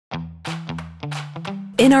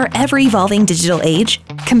In our ever-evolving digital age,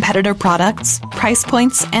 competitor products, price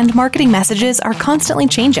points, and marketing messages are constantly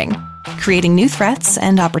changing, creating new threats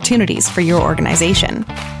and opportunities for your organization.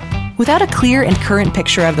 Without a clear and current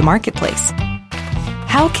picture of the marketplace,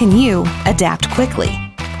 how can you adapt quickly?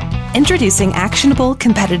 Introducing actionable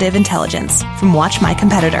competitive intelligence from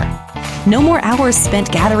WatchMyCompetitor. No more hours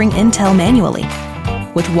spent gathering intel manually.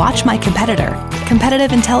 With WatchMyCompetitor,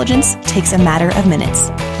 competitive intelligence takes a matter of minutes.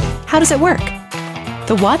 How does it work?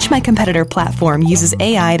 The WatchMyCompetitor platform uses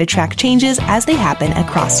AI to track changes as they happen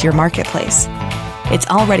across your marketplace. It's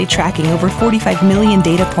already tracking over 45 million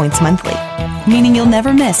data points monthly, meaning you'll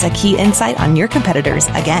never miss a key insight on your competitors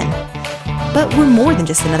again. But we're more than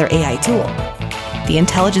just another AI tool. The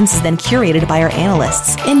intelligence is then curated by our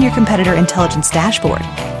analysts in your competitor intelligence dashboard,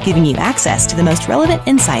 giving you access to the most relevant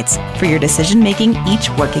insights for your decision-making each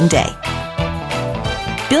working day.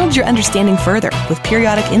 Build your understanding further with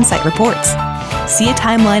periodic insight reports. See a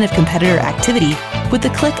timeline of competitor activity with the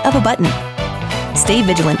click of a button. Stay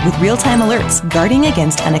vigilant with real-time alerts guarding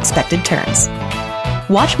against unexpected turns.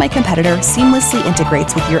 WatchMyCompetitor seamlessly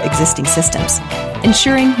integrates with your existing systems,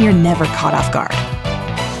 ensuring you're never caught off guard.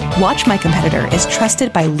 WatchMyCompetitor is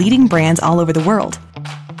trusted by leading brands all over the world.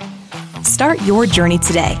 Start your journey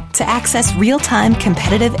today to access real-time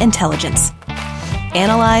competitive intelligence.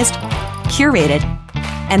 Analyzed, curated,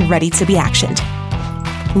 and ready to be actioned.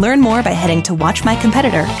 Learn more by heading to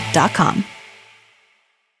WatchMyCompetitor.com.